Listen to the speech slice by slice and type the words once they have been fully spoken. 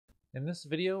In this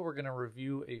video, we're going to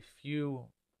review a few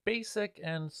basic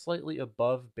and slightly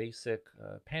above basic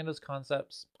pandas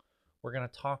concepts. We're going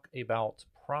to talk about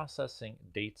processing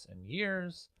dates and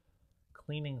years,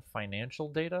 cleaning financial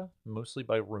data, mostly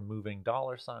by removing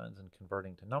dollar signs and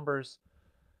converting to numbers,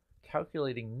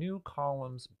 calculating new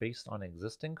columns based on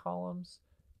existing columns,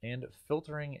 and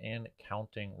filtering and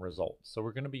counting results. So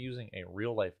we're going to be using a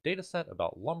real-life data set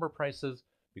about lumber prices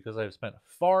because I've spent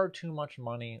far too much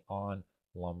money on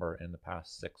lumber in the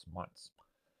past 6 months.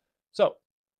 So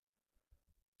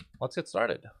let's get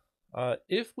started.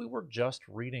 If we were just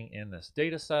reading in this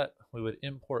data set, we would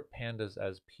import pandas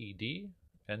as PD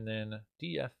and then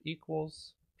df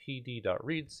equals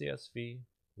pd.readcsv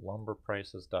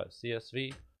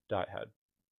lumberprices.csv.head.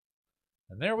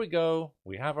 And there we go.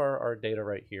 We have our data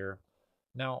right here.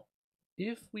 Now,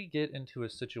 if we get into a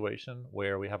situation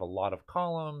where we have a lot of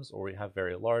columns or we have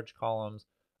very large columns,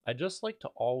 I just like to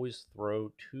always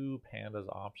throw two pandas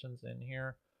options in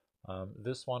here.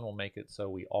 This one will make it so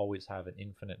we always have an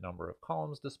infinite number of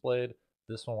columns displayed.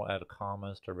 This one will add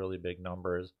commas to really big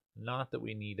numbers. Not that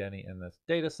we need any in this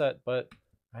data set, but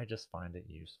I just find it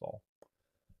useful.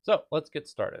 So let's get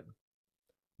started.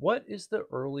 What is the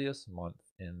earliest month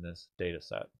in this data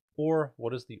set? Or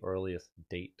what is the earliest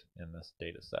date in this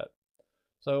data set?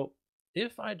 So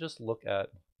if I just look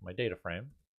at my data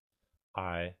frame,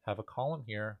 I have a column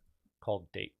here called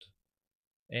date.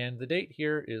 And the date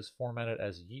here is formatted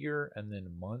as year and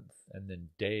then month and then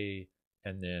day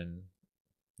and then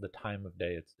the time of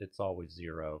day. It's always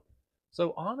 0.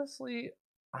 So honestly,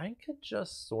 I could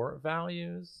just sort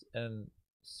values and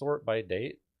sort by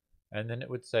date, and then it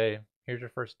would say, here's your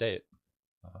first date,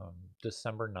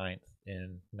 December 9th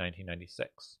in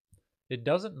 1996. It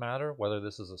doesn't matter whether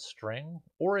this is a string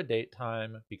or a date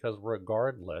time because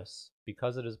regardless,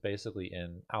 because it is basically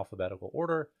in alphabetical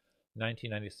order,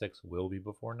 1996 will be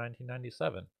before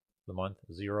 1997. The month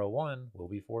 01 will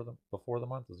be before the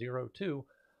month 02.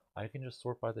 I can just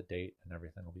sort by the date and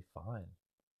everything will be fine.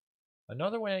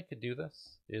 Another way I could do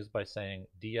this is by saying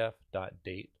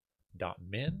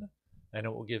df.date.min, and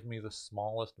it will give me the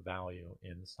smallest value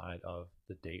inside of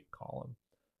the date column.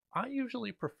 I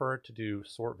usually prefer to do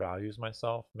sort values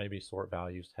myself, maybe sort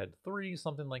values head 3,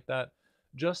 something like that,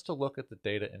 just to look at the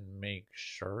data and make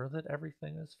sure that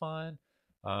everything is fine.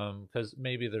 Because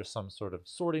maybe there's some sort of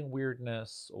sorting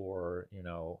weirdness, or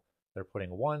they're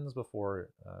putting 1s before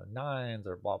 9s,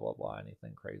 or blah blah blah,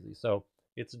 anything crazy. So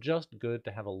it's just good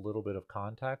to have a little bit of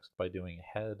context by doing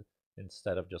head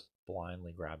instead of just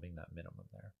blindly grabbing that minimum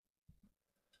there.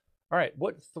 All right,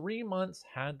 what 3 months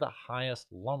had the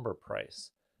highest lumber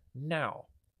price? Now,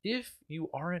 if you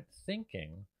aren't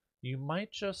thinking, you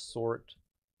might just sort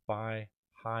by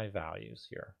high values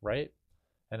here, right?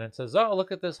 And it says, oh,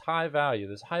 look at this high value,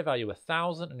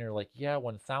 1,000. And you're like, yeah,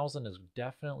 1,000 is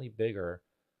definitely bigger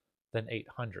than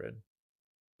 800.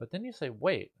 But then you say,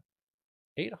 wait,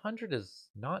 800 is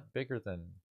not bigger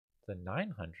than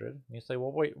 900. And you say,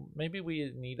 well, wait, maybe we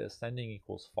need ascending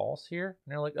equals false here.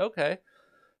 And you're like, okay,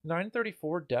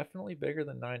 934 definitely bigger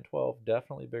than 912,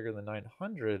 definitely bigger than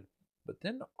 900. But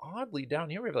then oddly down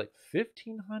here we have like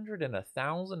 1,500 and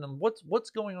 1,000. And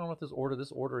what's going on with this order?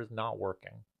 This order is not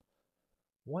working.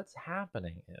 What's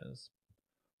happening is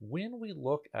when we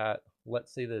look at,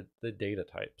 let's say, the data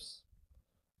types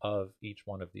of each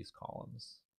one of these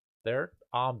columns, they're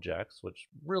objects, which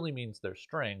really means they're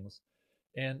strings.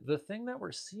 And the thing that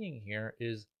we're seeing here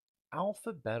is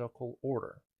alphabetical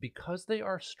order. Because they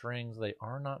are strings, they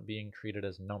are not being treated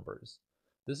as numbers.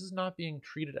 This is not being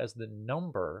treated as the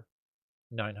number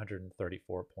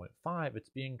 934.5. It's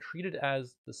being treated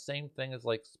as the same thing as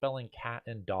like spelling cat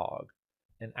and dog.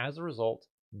 And as a result,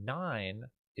 9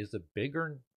 is a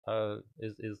bigger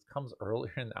comes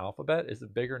earlier in the alphabet, is a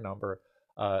bigger number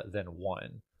than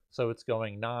 1. So it's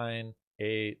going 9,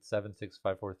 8, 7, 6,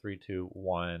 5, 4, 3, 2,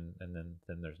 1, and then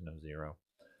there's no 0.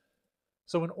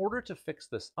 So in order to fix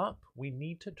this up, we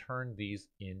need to turn these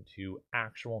into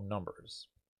actual numbers.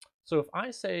 So if I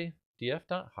say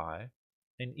df.high,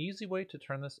 an easy way to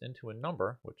turn this into a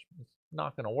number, which is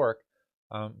not going to work,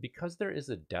 because there is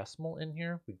a decimal in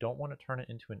here, we don't want to turn it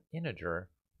into an integer.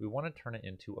 We want to turn it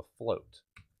into a float.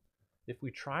 If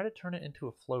we try to turn it into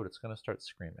a float, it's going to start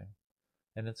screaming.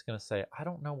 And it's going to say, I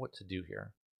don't know what to do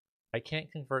here. I can't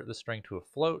convert the string to a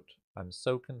float. I'm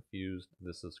so confused.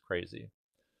 This is crazy.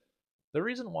 The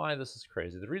reason why this is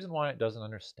crazy, the reason why it doesn't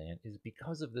understand is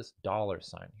because of this dollar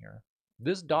sign here.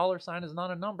 This dollar sign is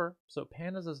not a number, so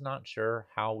Pandas is not sure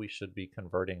how we should be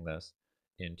converting this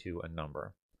into a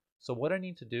number. So what I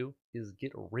need to do is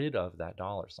get rid of that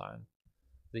dollar sign.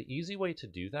 The easy way to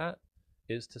do that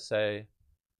is to say,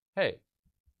 hey,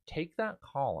 take that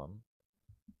column,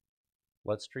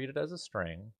 let's treat it as a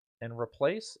string, and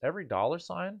replace every dollar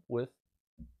sign with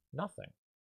nothing.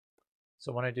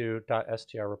 So when I do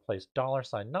 .str replace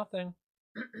 $nothing,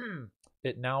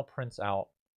 it now prints out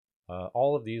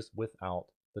all of these without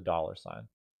the dollar sign.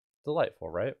 Delightful,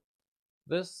 right?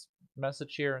 This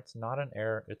message here, it's not an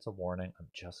error, it's a warning. I'm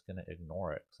just going to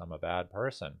ignore it because I'm a bad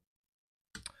person.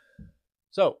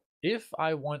 So if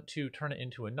I want to turn it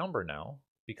into a number now,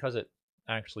 because it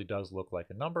actually does look like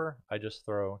a number, I just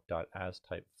throw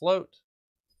 .asType float,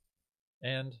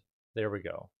 and there we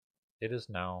go. It is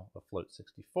now a float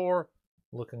 64,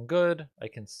 looking good. I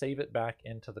can save it back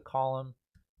into the column,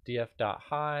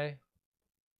 df.high.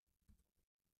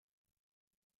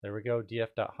 There we go,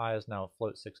 df.high is now a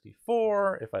float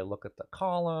 64. If I look at the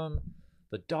column,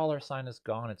 the dollar sign is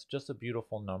gone. It's just a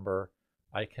beautiful number.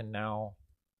 I can now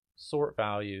sort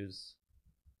values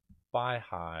by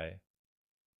high.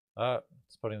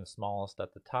 It's putting the smallest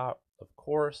at the top, of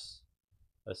course.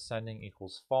 Ascending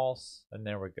equals false, and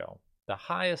there we go. The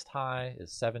highest high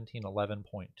is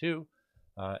 1711.2,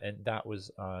 and that was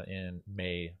in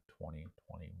May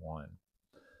 2021.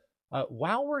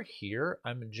 While we're here,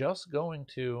 I'm just going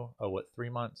to, 3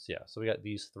 months? Yeah, so we got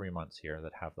these 3 months here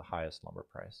that have the highest lumber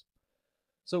price.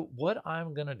 So what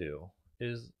I'm going to do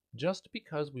is, just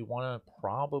because we want to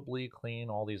probably clean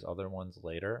all these other ones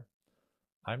later,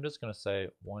 I'm just going to say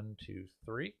 1, 2,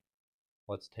 3.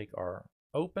 Let's take our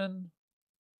open.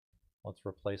 Let's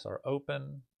replace our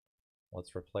open.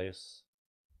 Let's replace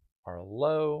our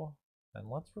low. And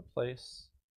let's replace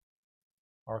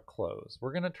our close.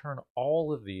 We're going to turn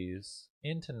all of these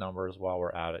into numbers while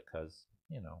we're at it because,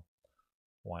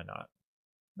 why not?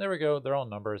 There we go. They're all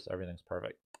numbers. Everything's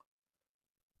perfect.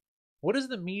 What is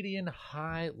the median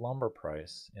high lumber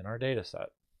price in our data set?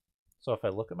 So if I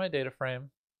look at my data frame,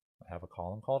 I have a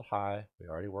column called high. We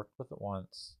already worked with it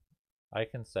once. I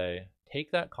can say,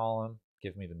 take that column,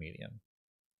 give me the median.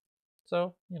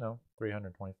 So,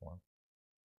 324.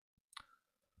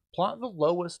 Plot the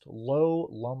lowest low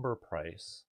lumber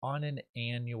price on an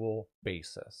annual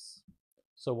basis.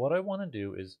 So what I want to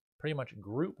do is pretty much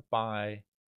group by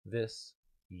this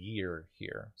year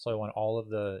here. So I want all of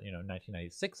the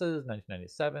 1996s,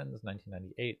 1997s,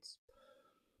 1998s.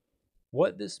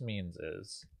 What this means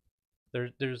is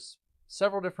there's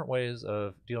several different ways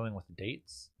of dealing with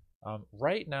dates.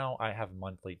 Right now I have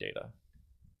monthly data.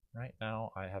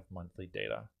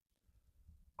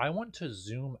 I want to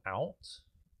zoom out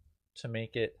to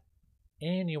make it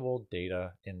annual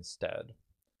data instead.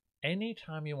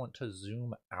 Anytime you want to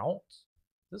zoom out,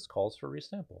 this calls for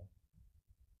resample.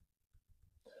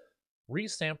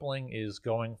 Resampling is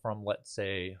going from, let's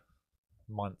say,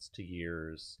 months to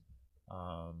years,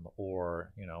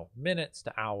 or minutes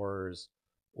to hours,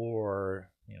 or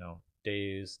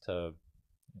days to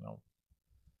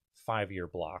 5-year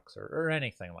blocks, or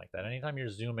anything like that. Anytime you're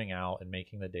zooming out and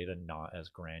making the data not as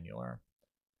granular.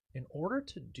 In order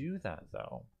to do that,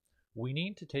 though, we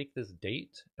need to take this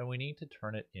date and we need to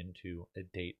turn it into a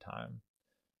date time.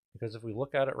 Because if we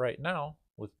look at it right now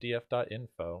with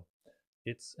df.info,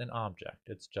 it's an object.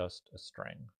 It's just a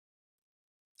string.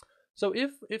 So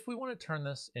if we want to turn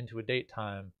this into a date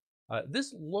time,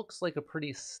 this looks like a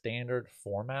pretty standard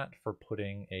format for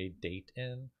putting a date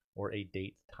in, or a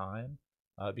date time.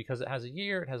 Because it has a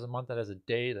year, it has a month, it has a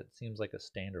day. That seems like a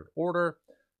standard order.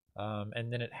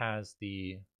 And then it has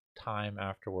the time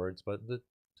afterwards, but the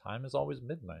time is always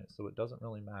midnight, so it doesn't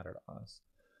really matter to us.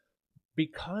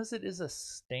 Because it is a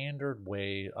standard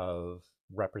way of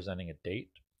representing a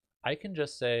date, I can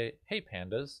just say, hey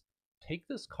pandas, take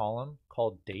this column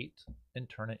called date and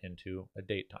turn it into a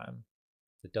date time.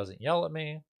 It doesn't yell at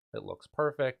me, it looks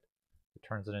perfect, it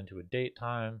turns it into a date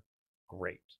time,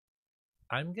 great.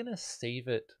 I'm gonna save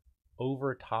it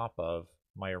over top of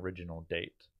my original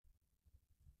date.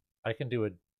 I can do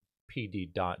a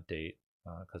pd.date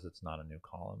because it's not a new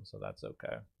column, so that's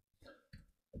okay.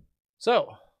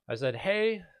 So I said,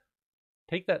 hey,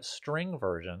 take that string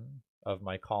version of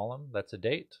my column, that's a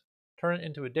date, turn it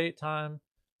into a date time.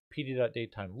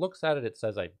 pd.datetime looks at it, it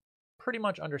says I pretty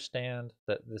much understand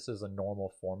that this is a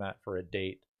normal format for a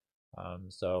date,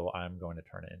 so I'm going to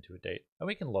turn it into a date. And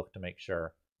we can look to make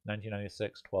sure.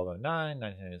 1996 1209,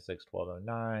 1996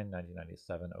 1209,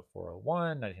 1997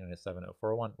 0401, 1997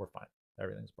 0401, we're fine.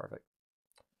 Everything's perfect.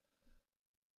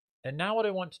 And now what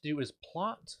I want to do is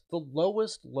plot the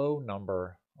lowest low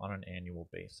number on an annual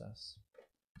basis.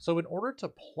 So in order to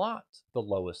plot the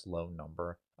lowest low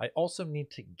number, I also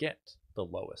need to get the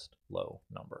lowest low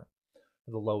number,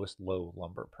 the lowest low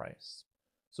lumber price.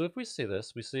 So if we see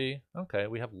this, we see, okay,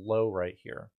 we have low right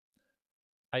here.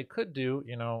 I could do,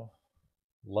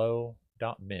 low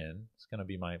dot min is going to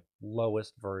be my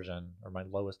lowest version or my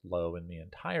lowest low in the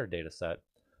entire data set.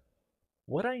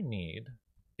 What I need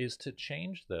is to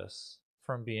change this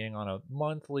from being on a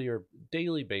monthly or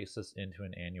daily basis into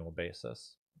an annual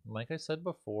basis. And like I said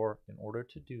before, in order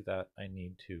to do that, I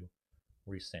need to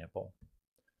resample.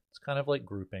 It's kind of like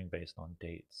grouping based on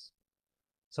dates.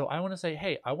 So I want to say,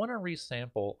 hey, I want to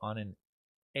resample on an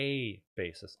A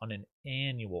basis, on an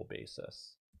annual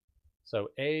basis. So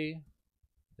A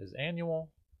is annual,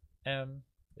 M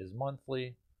is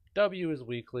monthly, W is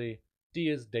weekly, D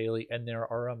is daily, and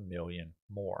there are a million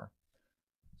more.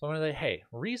 So I'm going to say, hey,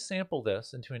 resample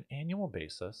this into an annual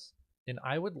basis, and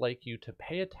I would like you to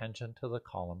pay attention to the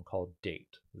column called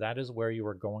date. That is where you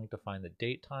are going to find the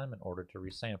date time in order to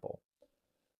resample.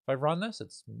 If I run this,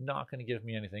 it's not going to give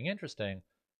me anything interesting,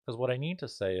 because what I need to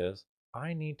say is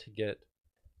I need to get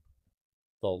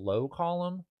the low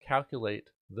column, calculate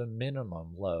the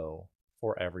minimum low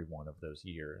for every one of those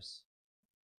years.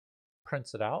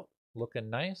 Prints it out, looking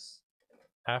nice.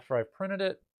 After I've printed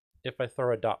it, if I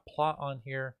throw a dot plot on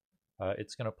here,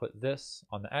 it's going to put this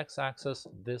on the x-axis,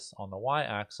 this on the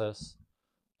y-axis,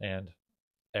 and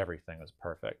everything is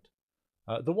perfect.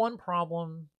 The one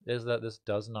problem is that this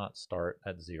does not start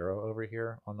at 0 over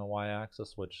here on the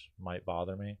y-axis, which might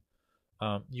bother me.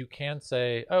 You can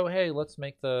say, oh, hey, let's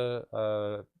make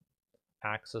the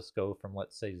axis go from,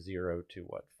 let's say, 0 to,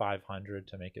 500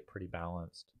 to make it pretty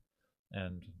balanced.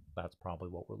 And that's probably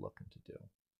what we're looking to do.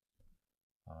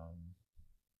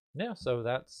 Yeah, so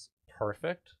that's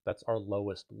perfect. That's our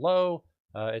lowest low.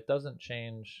 It doesn't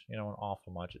change, an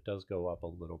awful much. It does go up a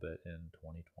little bit in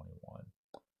 2021.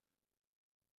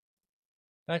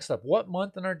 Next up, what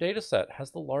month in our data set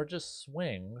has the largest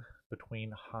swing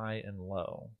between high and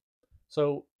low?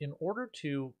 So in order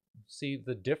to see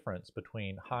the difference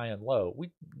between high and low,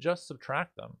 we just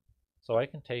subtract them. So I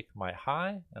can take my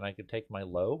high and I can take my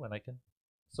low and I can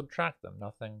subtract them.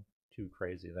 Nothing too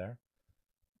crazy there.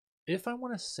 If I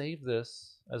want to save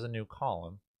this as a new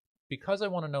column, because I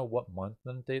want to know what month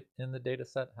in the data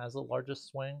set has the largest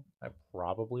swing, I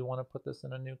probably want to put this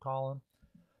in a new column.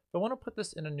 If I want to put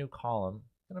this in a new column,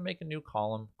 I'm going to make a new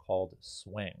column called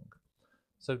swing.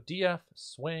 So df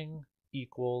swing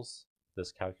equals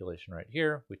this calculation right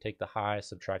here. We take the high,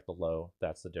 subtract the low.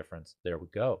 That's the difference. There we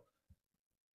go.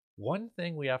 One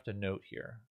thing we have to note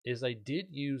here is I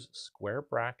did use square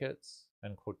brackets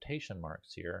and quotation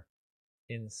marks here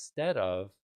instead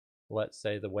of, let's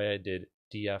say, the way I did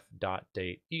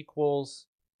df.date equals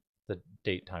the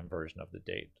date time version of the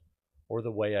date, or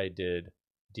the way I did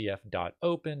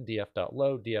df.open,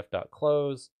 df.low,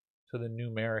 df.close to the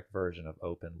numeric version of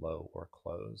open, low, or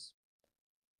close.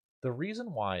 The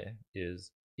reason why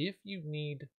is if you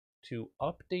need to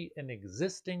update an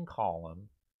existing column,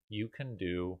 you can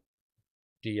do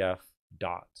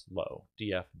df.low,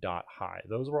 df.high.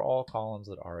 Those were all columns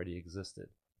that already existed.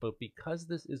 But because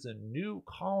this is a new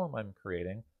column I'm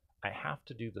creating, I have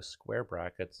to do the square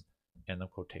brackets and the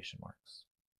quotation marks.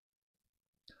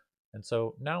 And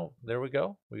so now there we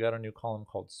go. We got a new column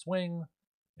called swing,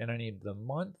 and I need the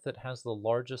month that has the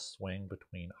largest swing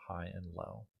between high and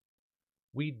low.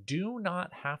 We do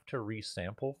not have to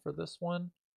resample for this one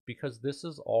because this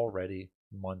is already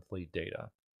monthly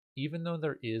data. Even though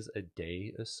there is a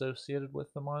day associated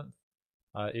with the month,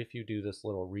 if you do this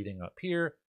little reading up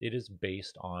here, it is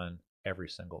based on every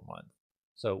single month.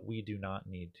 So we do not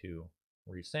need to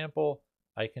resample.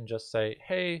 I can just say,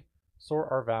 hey,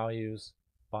 sort our values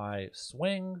by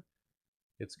swing.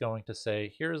 It's going to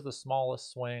say, here's the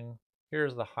smallest swing,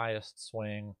 here's the highest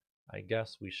swing. I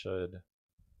guess we should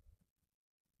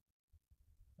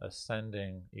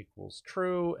ascending equals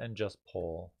true and just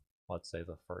pull, let's say,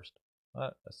 the first,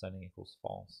 ascending equals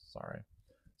false, sorry.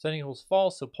 Ascending equals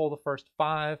false, so pull the first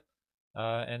 5.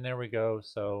 And there we go.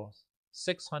 So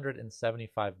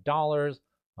 $675,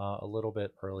 a little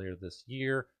bit earlier this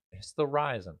year, is the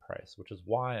rise in price, which is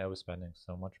why I was spending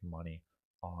so much money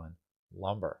on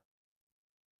lumber.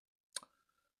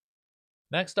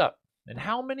 Next up, in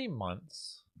how many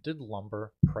months did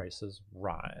lumber prices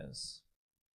rise?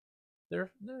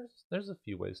 There's a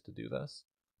few ways to do this.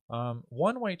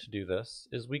 One way to do this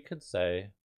is we could say,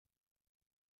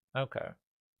 okay,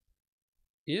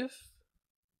 if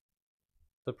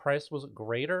the price was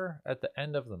greater at the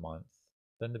end of the month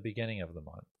than the beginning of the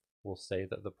month, we'll say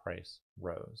that the price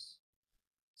rose.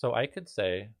 So I could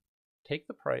say, take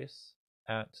the price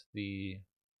at the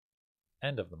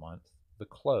end of the month, the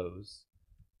close,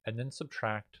 and then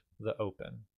subtract the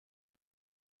open.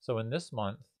 So in this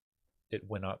month, it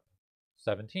went up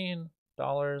 $17.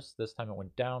 This time it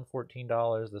went down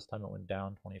 $14. This time it went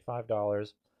down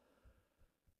 $25.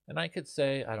 And I could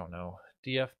say, I don't know,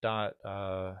 df dot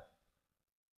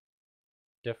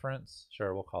difference.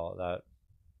 Sure, we'll call it that.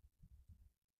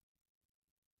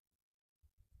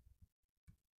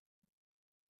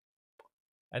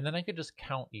 And then I could just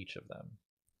count each of them.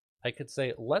 I could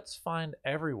say, let's find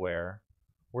everywhere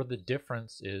where the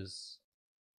difference is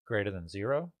greater than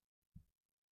 0.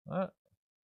 Data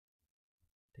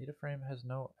frame has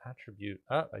no attribute.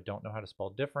 I don't know how to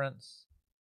spell difference.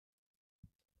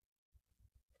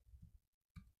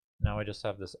 Now I just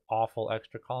have this awful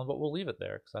extra column, but we'll leave it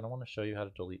there because I don't want to show you how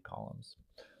to delete columns.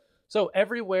 So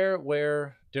everywhere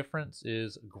where difference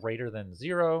is greater than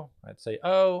 0, I'd say,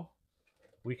 oh,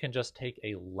 we can just take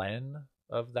a len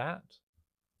of that,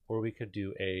 or we could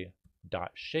do a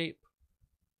dot shape.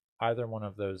 Either one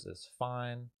of those is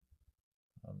fine.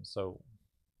 So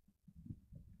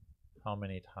how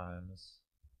many times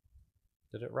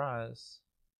did it rise?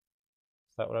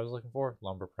 Is that what I was looking for?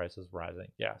 Lumber prices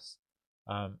rising. Yes.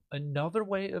 Another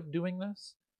way of doing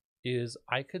this is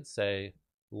I could say,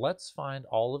 let's find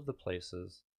all of the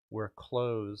places where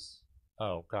close.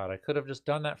 Oh God, I could have just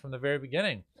done that from the very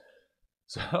beginning.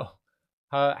 So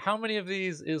how many of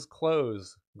these is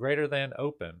close greater than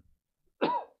open?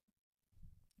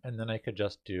 And then I could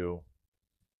just do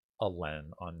a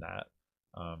len on that.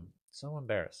 So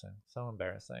embarrassing, so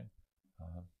embarrassing.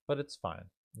 But it's fine,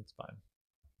 it's fine.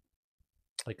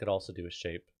 I could also do a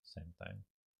shape, same thing.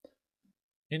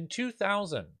 In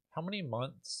 2000, how many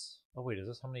months? Oh wait, is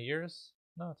this how many years?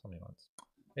 No, it's how many months.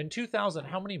 In 2000,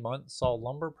 how many months saw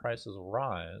lumber prices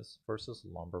rise versus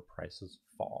lumber prices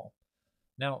fall?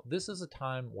 Now, this is a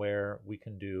time where we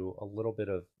can do a little bit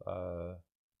of, a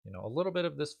little bit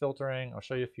of this filtering. I'll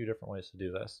show you a few different ways to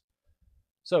do this.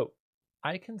 So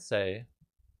I can say,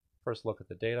 first look at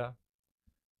the data,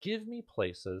 give me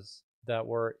places that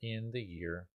were in the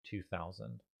year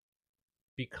 2000.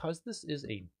 Because this is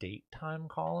a date time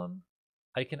column,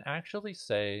 I can actually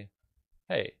say,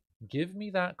 hey, give me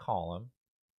that column,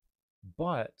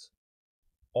 but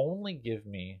only give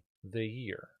me the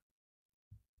year.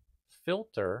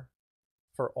 Filter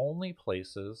for only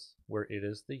places where it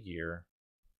is the year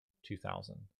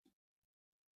 2000.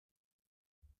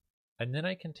 And then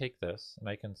I can take this and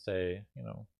I can say,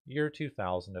 year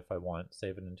 2000 if I want,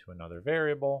 save it into another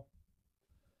variable.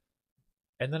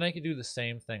 And then I could do the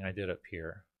same thing I did up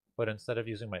here, but instead of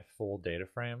using my full data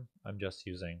frame, I'm just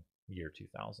using year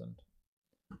 2000.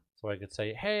 So I could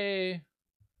say, hey,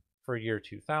 for year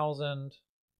 2000,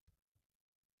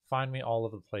 find me all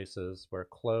of the places where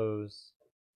close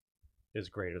is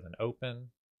greater than open.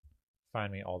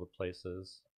 Find me all the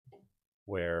places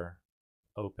where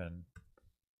open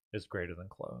is greater than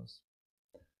close.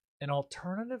 An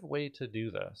alternative way to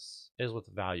do this is with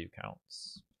value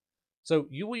counts. So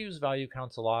you will use value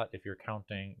counts a lot if you're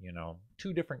counting,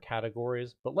 2 different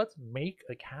categories, but let's make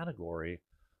a category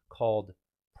called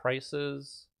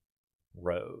prices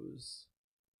rows.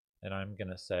 And I'm going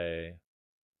to say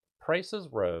prices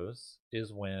rows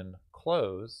is when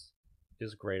close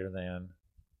is greater than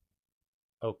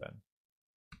open.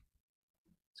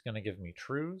 It's going to give me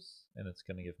trues and it's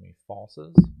going to give me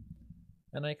falses.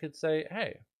 And I could say,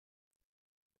 hey,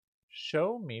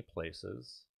 show me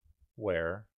places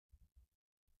where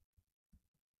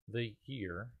the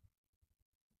year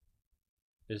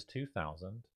is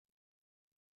 2000.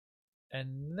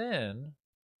 And then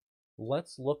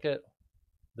let's look at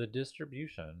the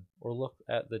distribution or look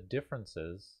at the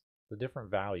differences, the different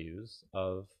values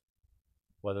of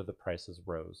whether the prices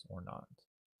rose or not.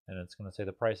 And it's going to say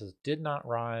the prices did not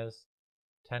rise,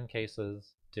 10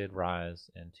 cases, did rise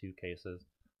in 2 cases.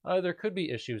 There could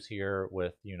be issues here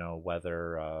with,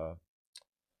 whether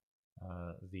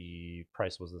the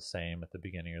price was the same at the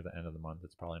beginning or the end of the month.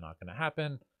 It's probably not going to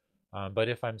happen. But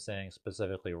if I'm saying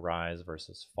specifically rise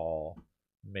versus fall,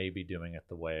 maybe doing it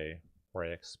the way where I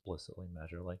explicitly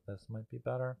measure like this might be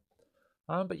better.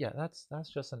 But yeah, that's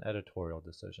just an editorial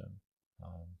decision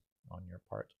on your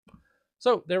part.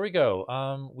 So there we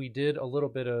go. We did a little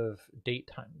bit of date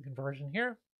time conversion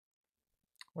here.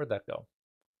 Where'd that go?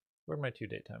 Where'd my 2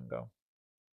 date time go?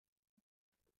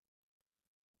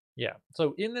 Yeah,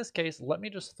 so in this case, let me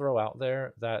just throw out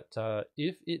there that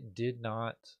if it did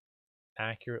not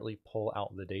accurately pull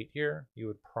out the date here, you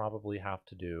would probably have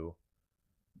to do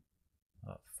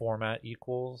format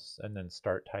equals and then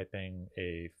start typing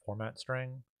a format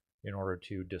string in order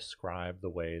to describe the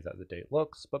way that the date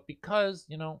looks. But because,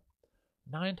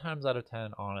 9 times out of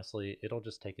 10, honestly, it'll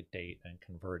just take a date and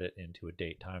convert it into a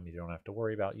date time. You don't have to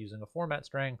worry about using a format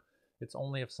string. It's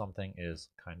only if something is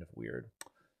kind of weird.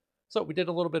 So we did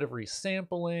a little bit of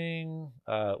resampling.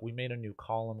 We made a new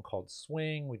column called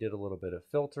swing. We did a little bit of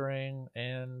filtering,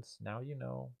 and now you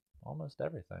know almost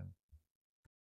everything.